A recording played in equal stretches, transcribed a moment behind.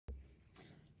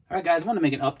All right, guys, I want to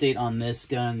make an update on this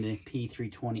gun, the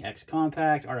P320X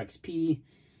Compact RXP.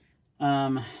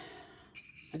 I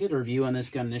did a review on this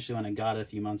gun initially when I got it a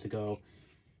few months ago,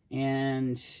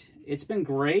 and it's been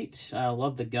great. I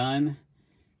love the gun.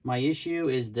 My issue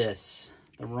is this.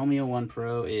 The Romeo1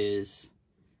 Pro is,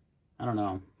 I don't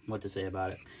know what to say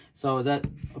about it. So I was at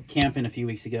camping a few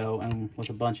weeks ago and with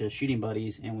a bunch of shooting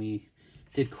buddies, and we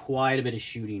did quite a bit of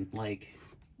shooting, like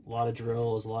a lot of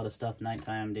drills, a lot of stuff,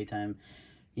 nighttime, daytime.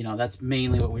 You know, that's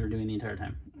mainly what we were doing the entire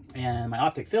time. And my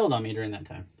optic failed on me during that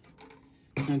time.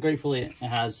 And gratefully, it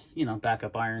has, you know,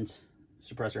 backup irons,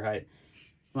 suppressor height.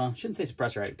 Well, I shouldn't say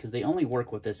suppressor height, because they only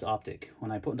work with this optic.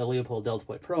 When I put the Leupold Delta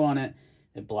Point Pro on it,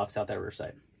 it blocks out that rear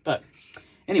sight. But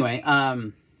anyway,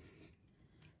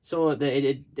 so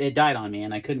it died on me,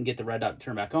 and I couldn't get the red dot to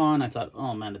turn back on. I thought,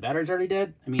 oh man, the battery's already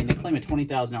dead. I mean, they claim a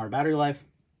 20,000 hour battery life.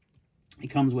 It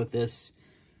comes with this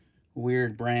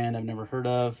weird brand I've never heard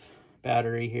of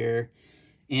battery here,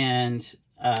 and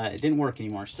it didn't work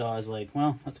anymore. So I was like,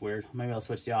 well, that's weird. Maybe I'll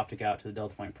switch the optic out to the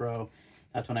Delta Point Pro.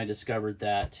 That's when I discovered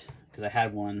that, because I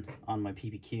had one on my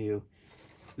PPQ, and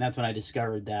that's when I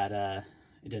discovered that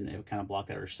it kind of blocked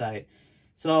that rear sight.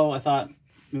 So I thought,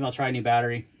 maybe I'll try a new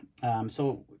battery.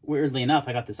 So weirdly enough,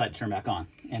 I got the sight to turn back on,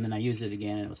 and then I used it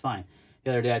again, and it was fine.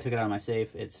 The other day I took it out of my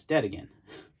safe, it's dead again.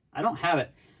 I don't have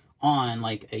it on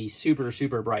like a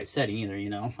super bright setting either, you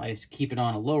know. I just keep it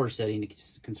on a lower setting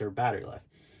to conserve battery life.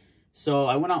 So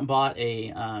I went out and bought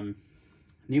a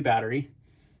new battery,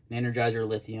 an Energizer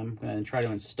lithium. I'm going to try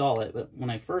to install it, but when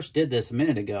I first did this a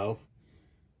minute ago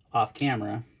off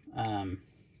camera, another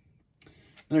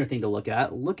thing to look at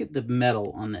the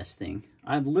metal on this thing.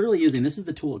 I'm literally using, this is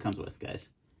the tool it comes with, guys.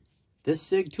 This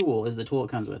Sig tool is the tool it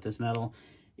comes with, this metal.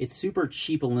 It's super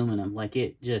cheap aluminum. Like,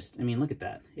 it just, I mean, look at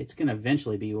that. It's going to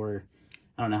eventually be where,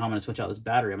 I don't know how I'm going to switch out this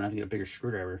battery. I'm going to have to get a bigger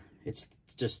screwdriver. It's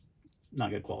just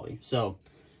not good quality. So,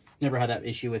 never had that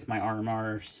issue with my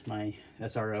RMRs, my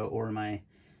SRO, or my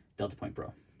Delta Point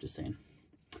Pro. Just saying.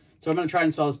 So I'm going to try to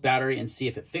install this battery and see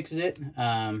if it fixes it.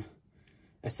 A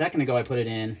second ago, I put it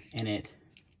in, and it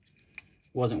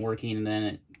wasn't working, and then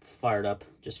it fired up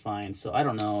just fine. So I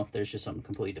don't know if there's just something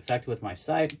completely defective with my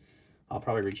sight. I'll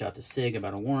probably reach out to Sig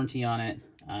about a warranty on it.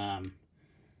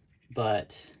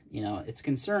 But, you know, it's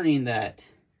concerning that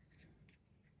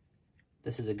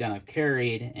this is a gun I've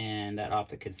carried and that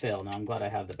optic could fail. Now, I'm glad I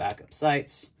have the backup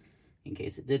sights. In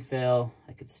case it did fail,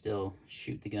 I could still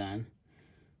shoot the gun.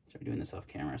 Start doing this off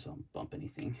camera so I don't bump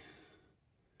anything.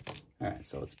 All right,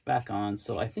 so it's back on.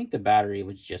 So I think the battery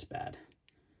was just bad.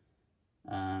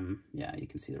 Yeah, you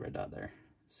can see the red dot there.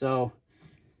 So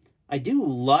I do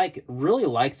really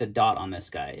like the dot on this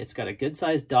guy. It's got a good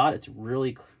sized dot. It's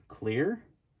really clear.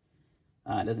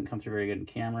 It doesn't come through very good in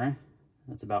camera.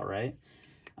 That's about right.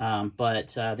 But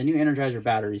the new Energizer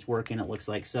battery is working, it looks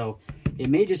like. So it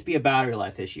may just be a battery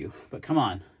life issue, but come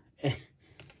on.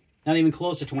 Not even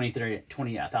close to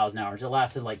 20,000 hours. It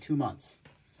lasted like 2 months.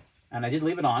 And I did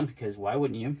leave it on because why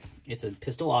wouldn't you? It's a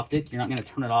pistol optic. You're not going to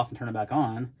turn it off and turn it back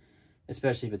on,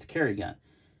 especially if it's a carry gun.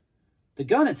 The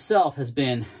gun itself has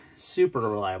been super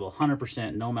reliable,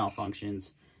 100%, no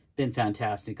malfunctions, been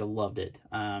fantastic. I loved it.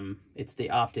 It's the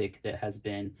optic that has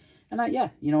been, and yeah,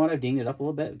 you know what? I've dinged it up a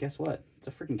little bit. Guess what? It's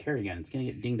a freaking carry gun. It's going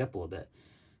to get dinged up a little bit.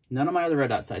 None of my other red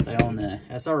dot sights. I own the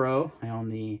SRO. I own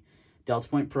the Delta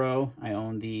Point Pro. I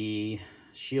own the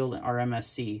Shield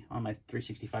RMSC on my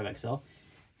 365 XL.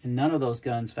 And none of those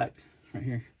guns, in fact, right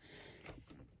here,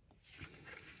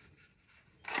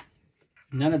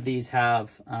 none of these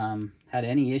have had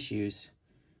any issues.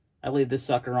 I leave this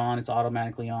sucker on. It's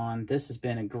automatically on. This has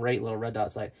been a great little red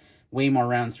dot sight. Way more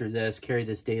rounds through this. Carried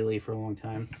this daily for a long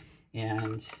time.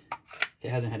 And it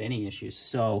hasn't had any issues.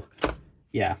 So,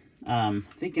 yeah.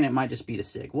 Thinking it might just be the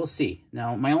Sig. We'll see.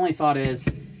 Now, my only thought is,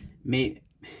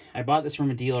 I bought this from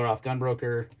a dealer off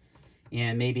Gunbroker,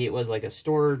 and maybe it was like a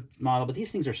store model. But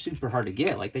these things are super hard to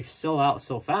get. Like, they sell out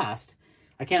so fast.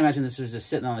 I can't imagine this was just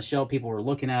sitting on the shelf. People were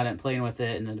looking at it and playing with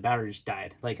it, and then the battery just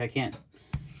died. Like, I can't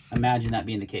imagine that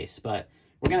being the case. But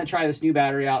we're going to try this new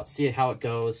battery out, see how it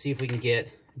goes, see if we can get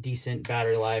decent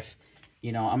battery life.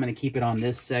 You know, I'm going to keep it on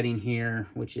this setting here,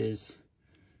 which is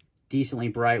decently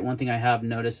bright. One thing I have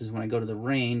noticed is when I go to the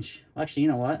range, actually, you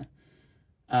know what?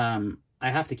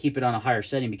 I have to keep it on a higher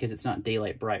setting because it's not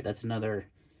daylight bright. That's another,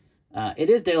 it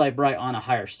is daylight bright on a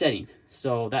higher setting.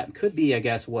 So that could be, I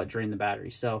guess, what drained the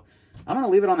battery. So I'm going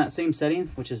to leave it on that same setting,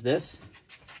 which is this.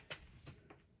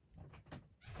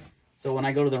 So when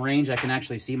I go to the range, I can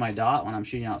actually see my dot when I'm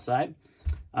shooting outside.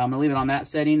 I'm going to leave it on that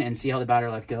setting and see how the battery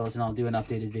life goes, and I'll do an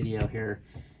updated video here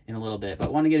in a little bit. But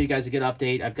I want to give you guys a good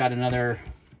update. I've got another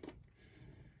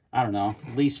I don't know,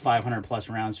 at least 500 plus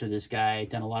rounds for this guy.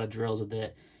 Done a lot of drills with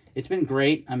it. It's been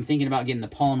great. I'm thinking about getting the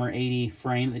Polymer 80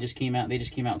 frame that just came out. They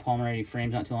just came out with Polymer 80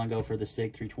 frames not too long ago for the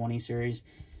Sig 320 series.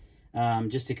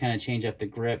 Just to kind of change up the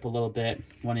grip a little bit.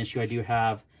 One issue I do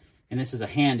have, and this is a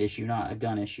hand issue, not a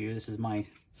gun issue. This is my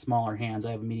smaller hands.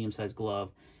 I have a medium-sized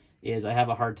glove. Is I have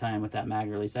a hard time with that mag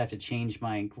release. I have to change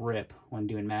my grip when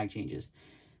doing mag changes,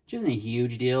 which isn't a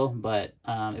huge deal, but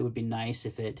it would be nice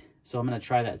if it... So I'm going to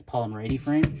try that Polymer 80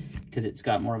 frame because it's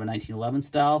got more of a 1911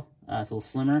 style. It's a little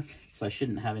slimmer, so I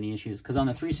shouldn't have any issues. Because on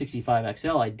the 365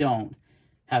 XL, I don't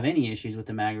have any issues with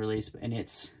the mag release, and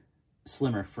it's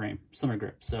slimmer frame, slimmer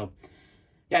grip. So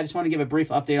yeah, I just want to give a brief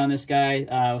update on this guy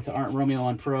with the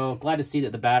Romeo1 Pro. Glad to see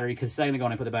that the battery, because a second ago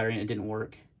when I put the battery in, it didn't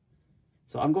work.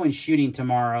 So I'm going shooting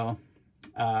tomorrow,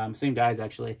 same guys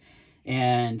actually,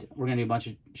 and we're going to do a bunch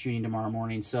of shooting tomorrow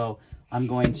morning. So I'm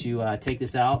going to take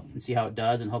this out and see how it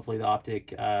does, and hopefully the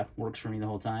optic works for me the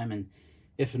whole time. And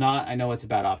if not, I know it's a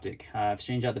bad optic. I've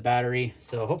changed out the battery,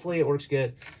 so hopefully it works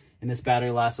good, and this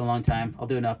battery lasts a long time. I'll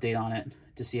do an update on it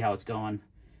to see how it's going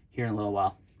here in a little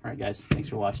while. All right, guys, thanks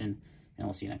for watching, and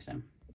we'll see you next time.